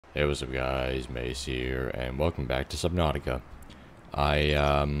Hey, what's up guys, Mace here, and welcome back to Subnautica.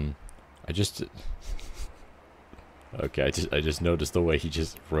 I just, okay, I just noticed the way he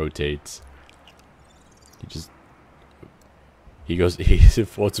just rotates. He goes, he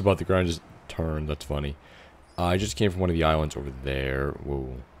floats above the ground, just turn, that's funny. I just came from one of the islands over there,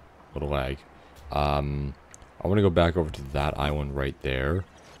 whoa, little lag. I want to go back over to that island right there,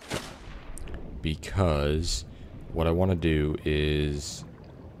 because what I want to do is,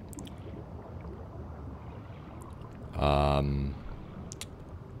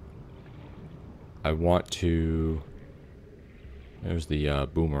 I want to... There's the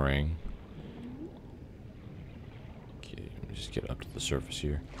boomerang. Okay, let me just get up to the surface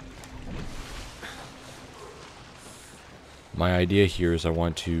here. My idea here is I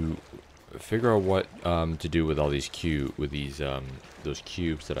want to figure out what to do with all these those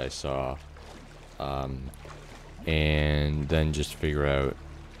cubes that I saw, and then just figure out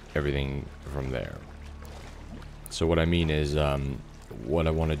everything from there. So what I mean is, what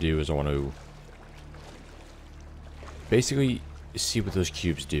I want to do is I want to basically see what those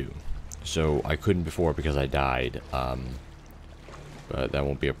cubes do. So I couldn't before because I died, but that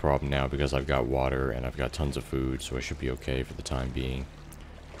won't be a problem now because I've got water and I've got tons of food, so I should be okay for the time being.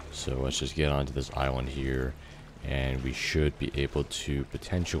 So let's just get onto this island here, and we should be able to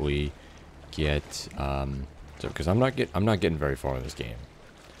potentially get, because I'm not getting very far in this game.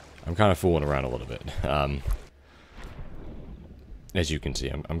 I'm kind of fooling around a little bit. As you can see,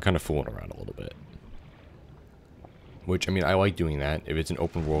 I'm kind of fooling around a little bit. Which, I mean, I like doing that. If it's an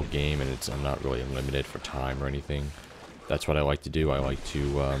open world game and I'm not really limited for time or anything, that's what I like to do. I like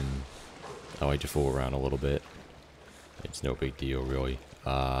to fool around a little bit. It's no big deal, really.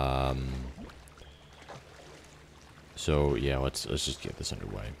 So yeah, let's just get this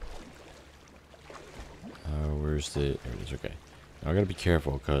underway. Where's the? There it is. Okay. Now I gotta be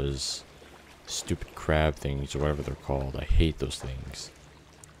careful because stupid crab things or whatever they're called. I hate those things.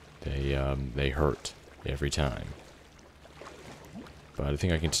 They hurt every time. But I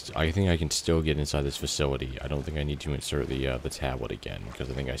think I can still get inside this facility. I don't think I need to insert the tablet again because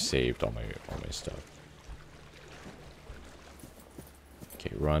I think I saved all my stuff.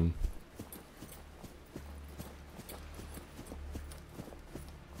 Okay, run.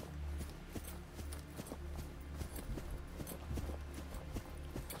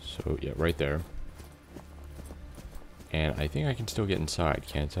 So yeah, right there. And I think I can still get inside,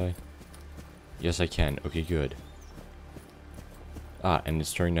 can't I? Yes, I can. Okay, good. Ah, and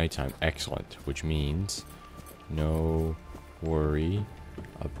it's during nighttime. Excellent. Which means no worry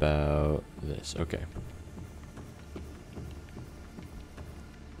about this. Okay.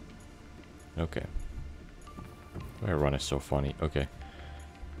 Okay. My run is so funny. Okay.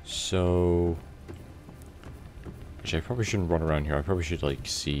 So... Actually, I probably shouldn't run around here. I probably should, like,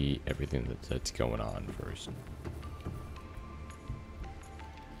 see everything that's going on first.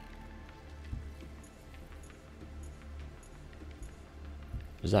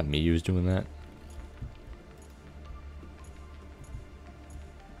 Is that me who's doing that?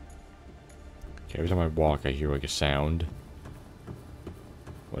 Okay, every time I walk, I hear like a sound.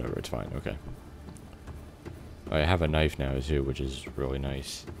 Whatever, it's fine. Okay. I have a knife now too, which is really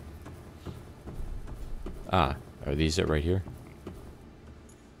nice. Ah, are these it right here?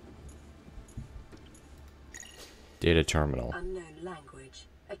 Data terminal. Unknown language.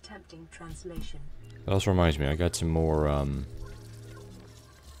 Attempting translation. That also reminds me, I got some more,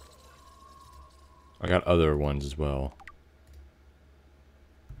 I got other ones as well.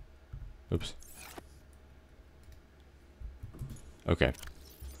 Oops. Okay.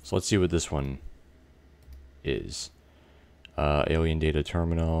 So let's see what this one is. Alien data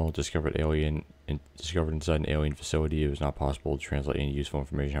terminal. Discovered inside an alien facility. It was not possible to translate any useful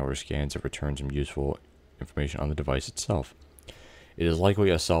information. However, scans have returned some useful information on the device itself. It is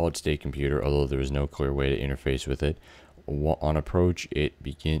likely a solid-state computer, although there is no clear way to interface with it. On approach, it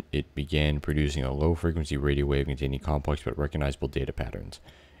began producing a low-frequency radio wave containing complex but recognizable data patterns.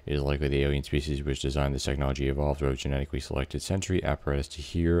 It is likely the alien species which designed this technology evolved through a genetically selected sensory apparatus to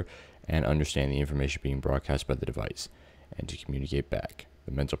hear and understand the information being broadcast by the device, and to communicate back.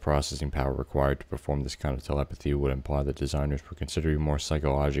 The mental processing power required to perform this kind of telepathy would imply that designers were considerably more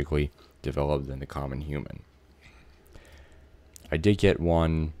psychologically developed than the common human. I did get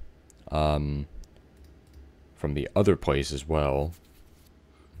one from the other place as well.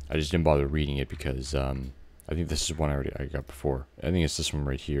 I just didn't bother reading it because I think this is one I got before. I think it's this one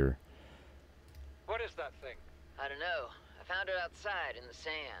right here. What is that thing? I don't know. I found it outside in the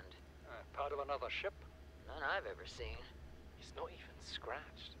sand. Part of another ship? None I've ever seen. It's not even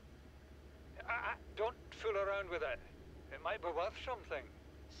scratched. Don't fool around with it. It might be worth something.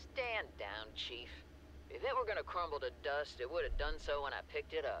 Stand down, Chief. If it were gonna crumble to dust, it would have done so when I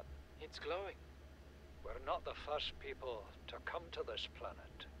picked it up. It's glowing. We're not the first people to come to this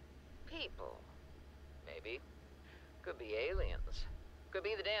planet. People. Maybe. Could be aliens. Could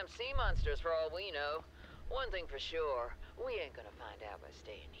be the damn sea monsters for all we know. One thing for sure, we ain't gonna find out by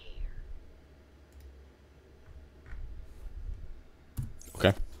staying here.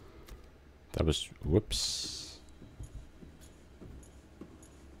 Okay. That was... Whoops.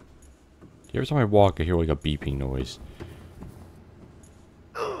 Every time I walk, I hear like a beeping noise.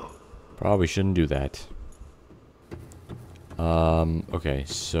 Probably shouldn't do that. Okay,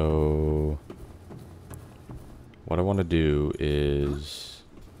 so... What I want to do is...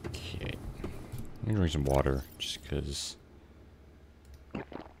 Okay. Let me drink some water, just because...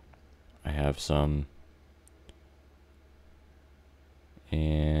 I have some...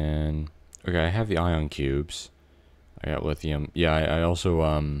 And... Okay, I have the ion cubes. I got lithium. Yeah, I also,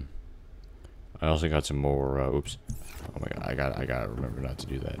 I also got some more, oops. Oh my god, I gotta remember not to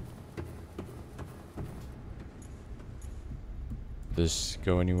do that. This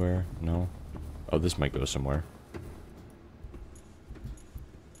go anywhere? No? Oh, this might go somewhere.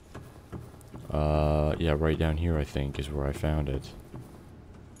 Yeah, right down here, I think, is where I found it.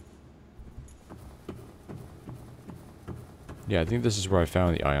 Yeah, I think this is where I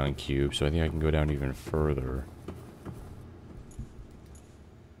found the ion cube, so I think I can go down even further.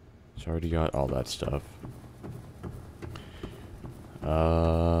 So I already got all that stuff.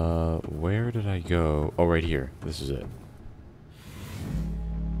 Where did I go? Oh, right here. This is it.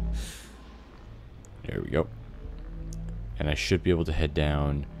 There we go. And I should be able to head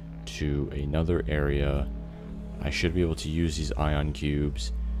down to another area. I should be able to use these ion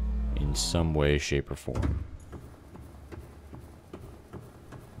cubes in some way, shape, or form.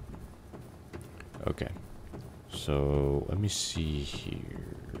 Okay. So, let me see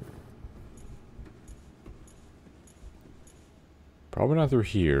here. Probably not through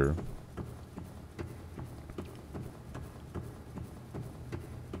here.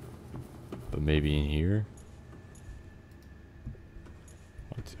 But maybe in here?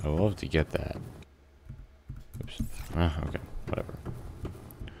 I would love to get that. Oops. Okay. Whatever.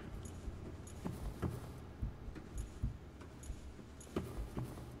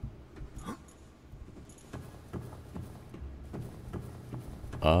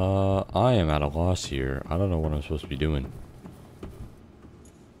 I am at a loss here. I don't know what I'm supposed to be doing.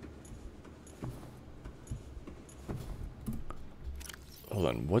 Hold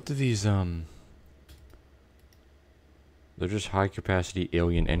on, what do these, they're just high capacity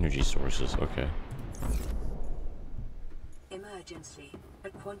alien energy sources, okay. Emergency. A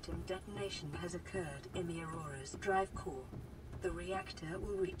quantum detonation has occurred in the Aurora's drive core. The reactor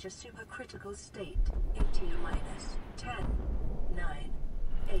will reach a supercritical state in T-minus 10, 9,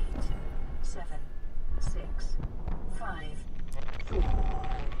 8, 7, 6, 5, 4...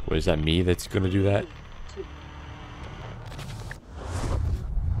 What, is that me that's gonna do that? 2.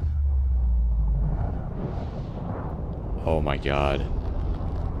 Oh my god.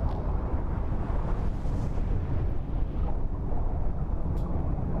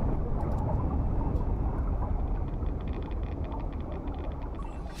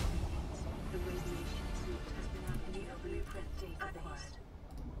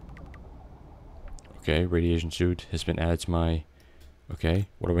 Okay, radiation suit has been added to my... Okay,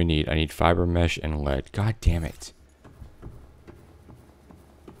 what do I need? I need fiber mesh and lead. God damn it.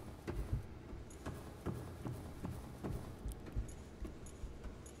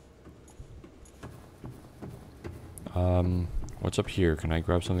 What's up here? Can I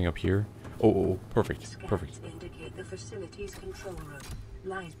grab something up here? Oh, perfect, perfect. Scans indicate the facility's control room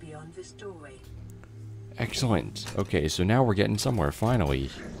lies beyond this doorway. Excellent. Okay, so now we're getting somewhere, finally.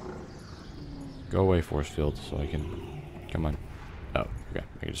 Go away, force field, so I can... Come on. Oh, okay.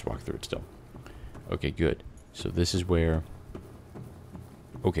 I can just walk through it still. Okay, good. So this is where...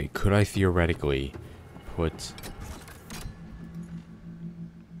 Okay, could I theoretically put...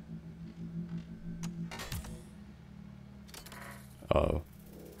 Uh-oh.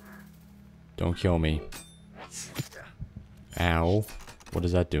 Don't kill me. Ow. What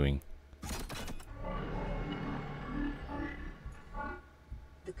is that doing?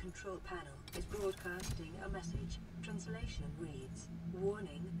 The control panel is broadcasting a message. Translation reads,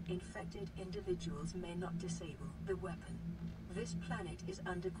 "Warning, infected individuals may not disable the weapon. This planet is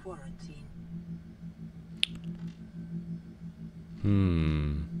under quarantine."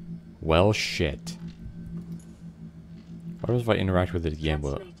 Well, shit. What if I interact with it again?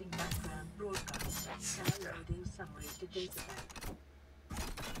 Well, Translating background broadcast. Downloading summary to databank.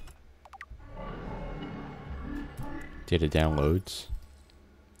 data downloads.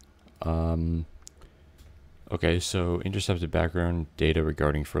 Okay, so intercepted background data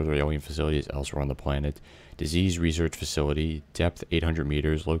regarding further alien facilities elsewhere on the planet. Disease research facility, depth 800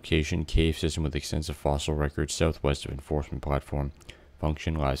 meters, location cave system with extensive fossil records southwest of enforcement platform,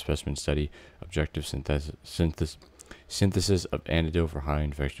 function live specimen study, objective synthesis of antidote for high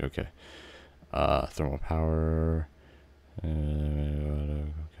infection. Okay, thermal power.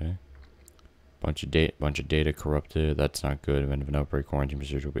 Okay. Bunch of data corrupted. That's not good. Event of an outbreak, quarantine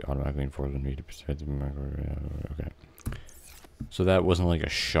procedure will be automatically enforced when needed. Okay. So that wasn't like a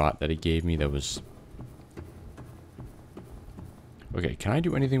shot that it gave me. That was. Okay, can I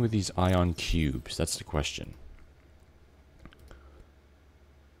do anything with these ion cubes? That's the question.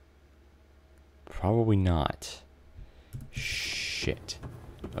 Probably not. Shit.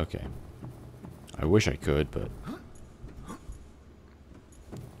 Okay. I wish I could, but.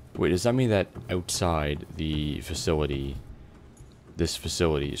 Wait, does that mean that outside the facility, this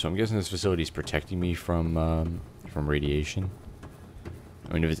facility, so I'm guessing this facility is protecting me from radiation?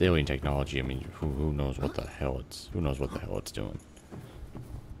 I mean, if it's alien technology, I mean, who knows what the hell it's doing?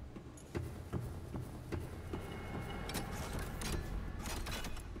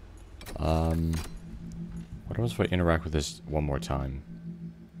 What else if I interact with this one more time?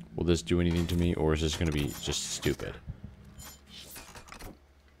 Will this do anything to me, or is this gonna be just stupid?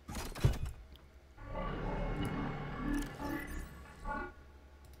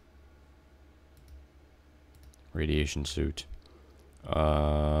 Radiation suit.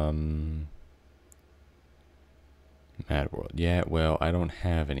 Mad World. Yeah, well, I don't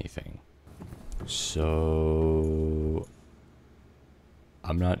have anything. So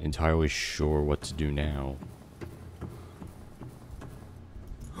I'm not entirely sure what to do now.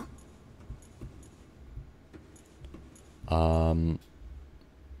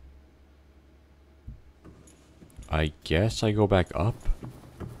 I guess I go back up.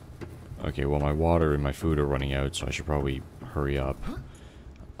 Okay, well, my water and my food are running out, so I should probably hurry up.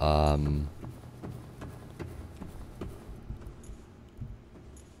 Oh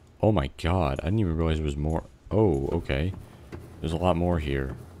my god, I didn't even realize there was more. Oh, okay. There's a lot more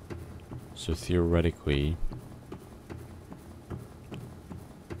here. So theoretically,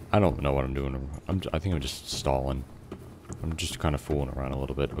 I don't know what I'm doing. I think I'm just stalling. I'm just kind of fooling around a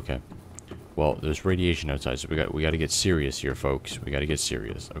little bit. Okay. Well, there's radiation outside, so we got to get serious here, folks. We got to get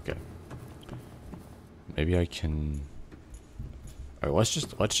serious. Okay. Maybe I can. All right,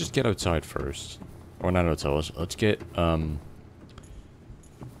 let's just get outside first, or not outside. Let's get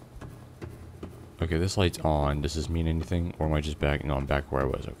Okay, this light's on. Does this mean anything, or am I just back? No, I'm back where I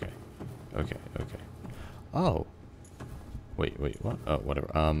was. Okay. Okay. Okay. Oh. Wait. What? Oh,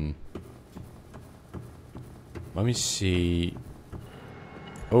 whatever. Let me see.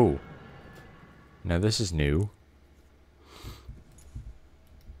 Oh. Now this is new.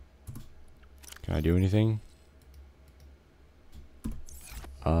 Can I do anything?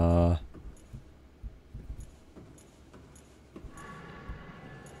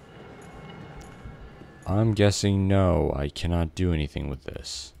 I'm guessing no, I cannot do anything with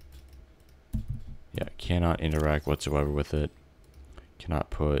this. Yeah, cannot interact whatsoever with it. Cannot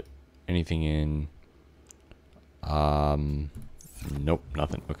put anything in. Nope,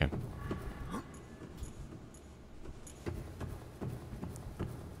 nothing. Okay.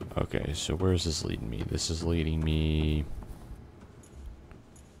 Okay, so where is this leading me? This is leading me.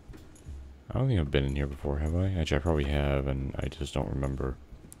 I don't think I've been in here before, have I? Actually, I probably have, and I just don't remember.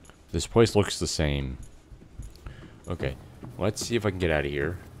 This place looks the same. Okay, let's see if I can get out of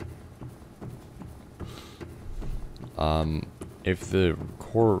here. If the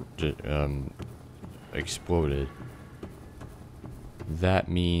core exploded, that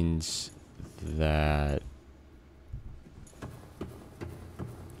means that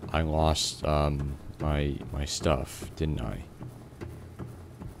I lost my stuff, didn't I?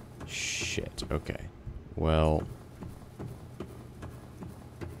 Shit. Okay. Well,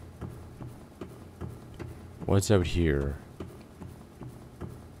 what's out here?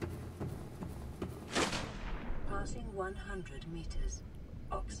 Passing 100 meters.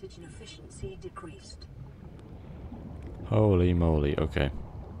 Oxygen efficiency decreased. Holy moly. Okay.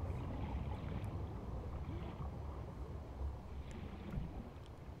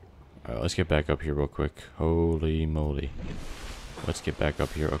 Alright, let's get back up here real quick. Holy moly. Let's get back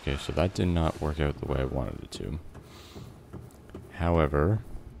up here. Okay, so that did not work out the way I wanted it to. However,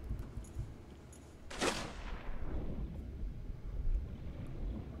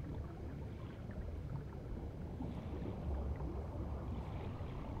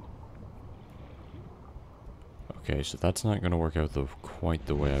 okay, so that's not going to work out quite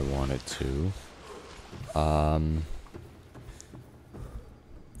the way I want it to.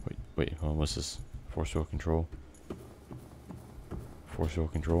 Wait, hold on, what's this? Force field control? Force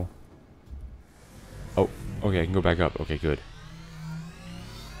field control? Oh, okay, I can go back up. Okay, good.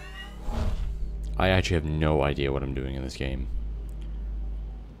 I actually have no idea what I'm doing in this game.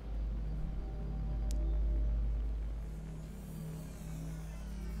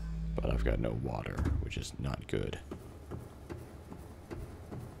 But I've got no water, which is not good.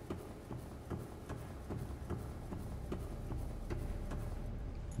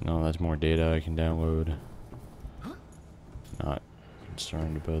 No, that's more data I can download. Not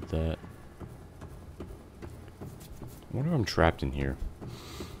concerned about that. I wonder if I'm trapped in here.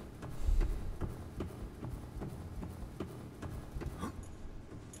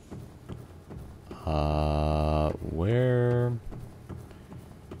 Where?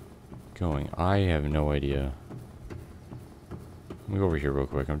 Going? I have no idea. Let me go over here real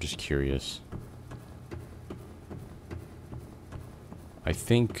quick. I'm just curious. I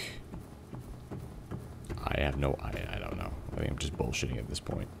think... I don't know. I think I'm just bullshitting at this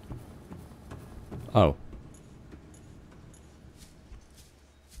point. Oh.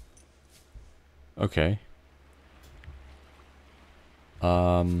 Okay.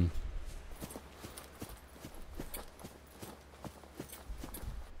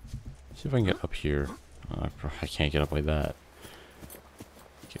 See if I can get up here. I can't get up like that.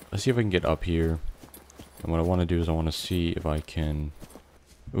 Okay, let's see if I can get up here. And what I want to do is I want to see if I can...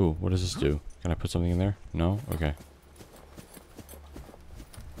 Ooh, what does this do? Can I put something in there? No? Okay.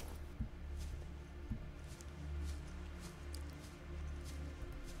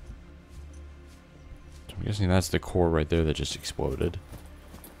 So I'm guessing that's the core right there that just exploded.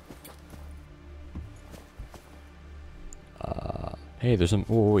 Hey, there's some...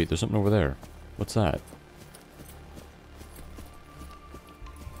 Oh, wait, there's something over there. What's that?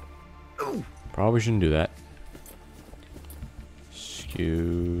 Probably shouldn't do that.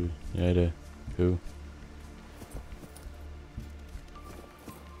 Who?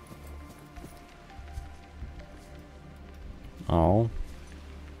 Oh.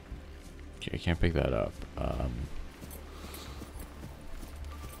 Okay, I can't pick that up.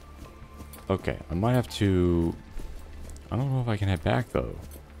 Okay, I might have to... I don't know if I can head back, though.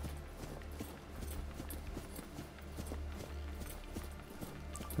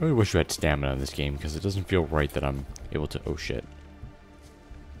 I really wish you had stamina in this game, because it doesn't feel right that I'm able to... Oh, shit.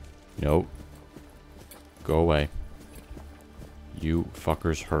 Nope. Go away. You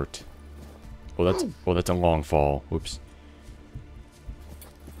fuckers hurt. Oh, that's a long fall. Whoops.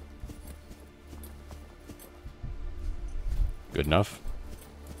 Good enough.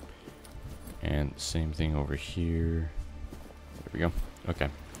 And same thing over here. There we go. Okay.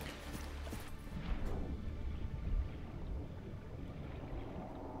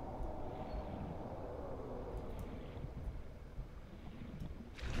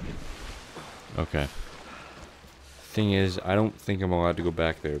 Okay. Thing is, I don't think I'm allowed to go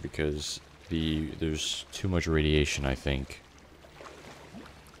back there because there's too much radiation, I think.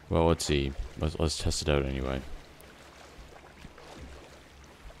 Well, let's see. Let's test it out anyway.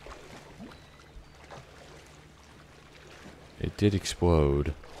 It did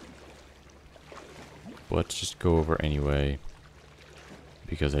explode. But let's just go over anyway.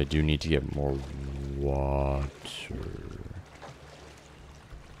 Because I do need to get more water.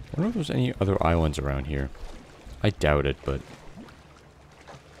 I wonder if there's any other islands around here. I doubt it, but...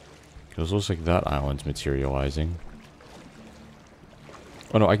 Because it looks like that island's materializing.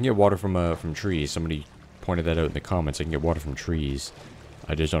 Oh no, I can get water from trees. Somebody pointed that out in the comments. I can get water from trees.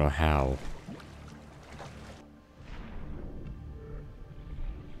 I just don't know how.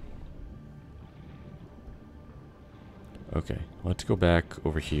 Okay, let's go back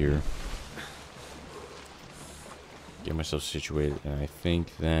over here. Get myself situated, and I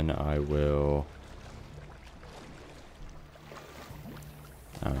think then I will...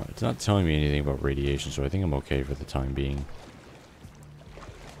 I don't know, it's not telling me anything about radiation, so I think I'm okay for the time being.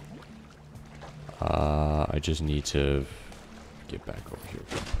 I just need to get back over here.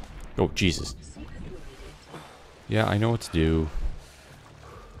 Oh, Jesus. Yeah, I know what to do.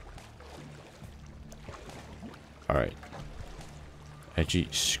 Alright. Actually,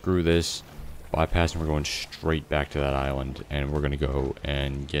 screw this. Bypassing, we're going straight back to that island, and we're gonna go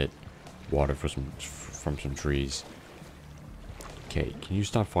and get water from some trees. Okay, can you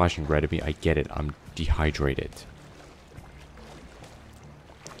stop flashing red at me? I get it, I'm dehydrated.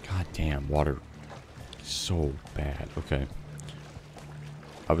 God damn, water is so bad. Okay.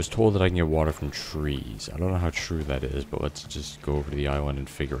 I was told that I can get water from trees. I don't know how true that is, but let's just go over to the island and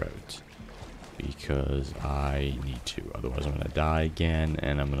figure out. Because I need to. Otherwise I'm going to die again,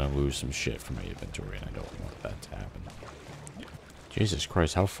 and I'm going to lose some shit from my inventory, and I don't want that to happen. Jesus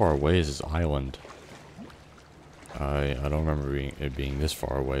Christ, how far away is this island? I don't remember it being this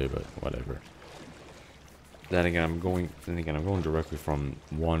far away, but whatever. Then again, I'm going directly from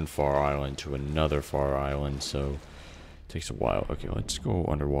one far island to another far island, so it takes a while. Okay, let's go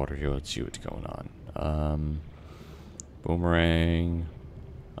underwater here. Let's see what's going on. Boomerang.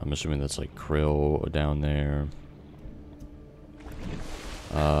 I'm assuming that's like krill down there.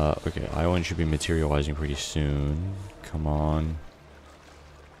 Okay, island should be materializing pretty soon. Come on.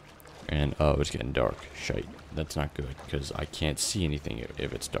 And, oh, it's getting dark. Shite. That's not good, because I can't see anything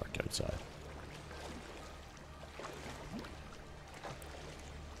if it's dark outside.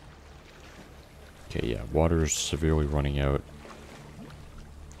 Okay, yeah, water's severely running out.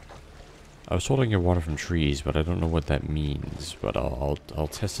 I was told I can get water from trees, but I don't know what that means. But I'll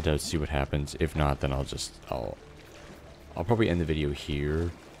test it out, see what happens. If not, then I'll probably end the video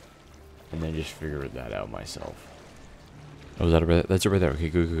here, and then just figure that out myself. Oh, is that right? That's it right there. Okay,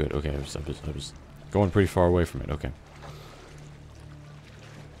 good. Okay, I was going pretty far away from it. Okay.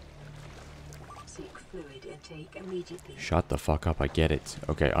 Seek fluid intake immediately. Shut the fuck up. I get it.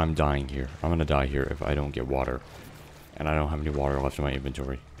 Okay, I'm dying here. I'm gonna die here if I don't get water. And I don't have any water left in my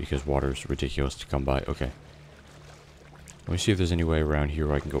inventory because water's ridiculous to come by. Okay. Let me see if there's any way around here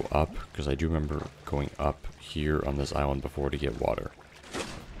where I can go up, because I do remember going up here on this island before to get water.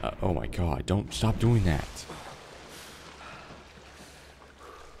 Oh my god, don't stop doing that.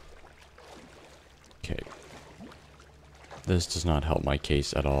 Okay. This does not help my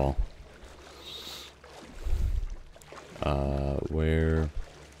case at all.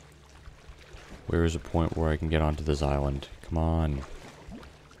 Where is a point where I can get onto this island? Come on.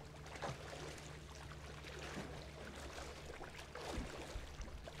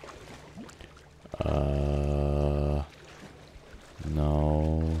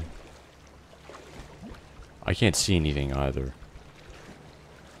 No. I can't see anything either.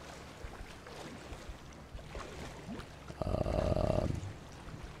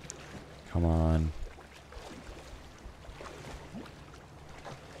 Come on.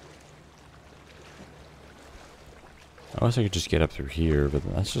 I wish I could just get up through here, but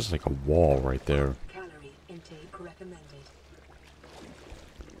that's just like a wall right there. Calorie intake recommended.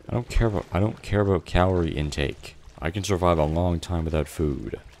 I don't care about calorie intake. I can survive a long time without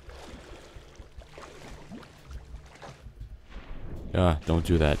food. Ah, don't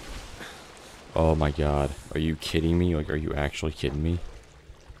do that. Oh my god. Are you kidding me? Like, are you actually kidding me?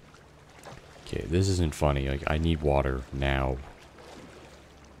 Okay, this isn't funny. Like, I need water now.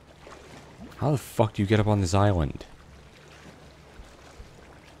 How the fuck do you get up on this island?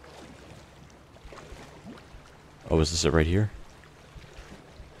 Oh, is this it right here?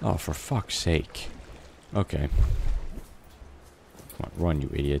 Oh, for fuck's sake. Okay. Come on, run, you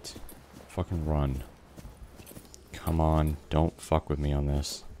idiot. Fucking run. Come on, don't fuck with me on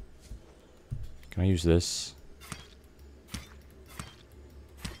this. Can I use this?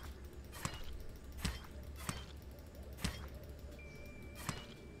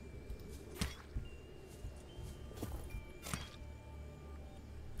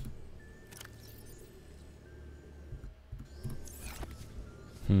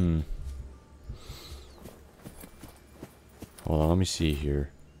 Hold on, let me see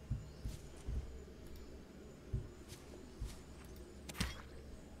here.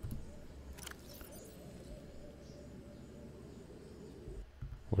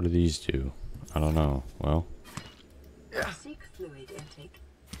 What do these do? I don't know. Well. Seek fluid intake.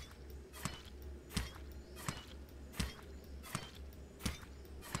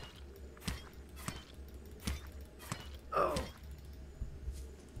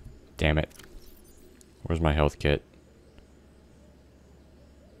 Damn it. Where's my health kit?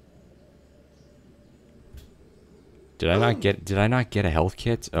 Did I not get a health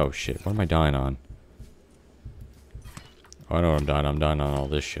kit? Oh shit, what am I dying on? Oh, I know what I'm dying. I'm dying on all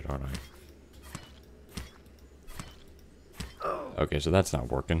this shit, aren't I? Okay, so that's not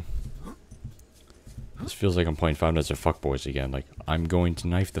working. This feels like I'm playing Five Nights at Fuckboys again. Like, I'm going to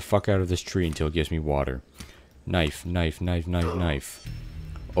knife the fuck out of this tree until it gives me water. Knife, knife, knife, knife, knife.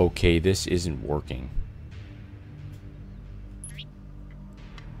 Okay, this isn't working.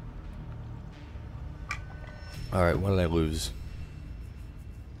 Alright, what did I lose?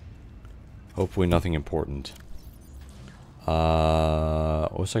 Hopefully nothing important.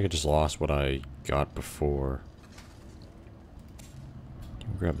 Looks like I just lost what I got before.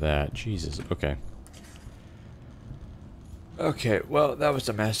 Grab that. Jesus, okay. Okay, well, that was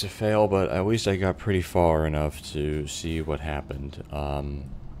a massive fail, but at least I got pretty far enough to see what happened. Alright,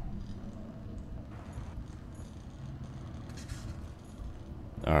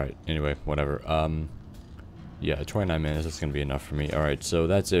 anyway, whatever. Yeah, 29 minutes, that's going to be enough for me. Alright, so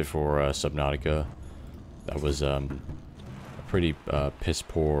that's it for Subnautica. That was a pretty piss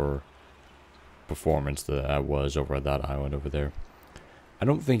poor performance that was over at that island over there. I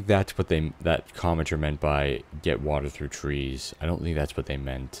don't think that's what that commenter meant by get water through trees. I don't think that's what they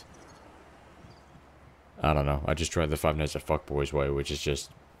meant. I don't know. I just tried the Five Nights at Fuckboys way, which is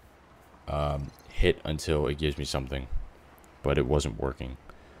just hit until it gives me something. But it wasn't working.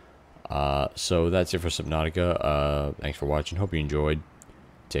 So that's it for Subnautica. Thanks for watching. Hope you enjoyed.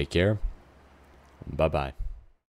 Take care. Bye-bye.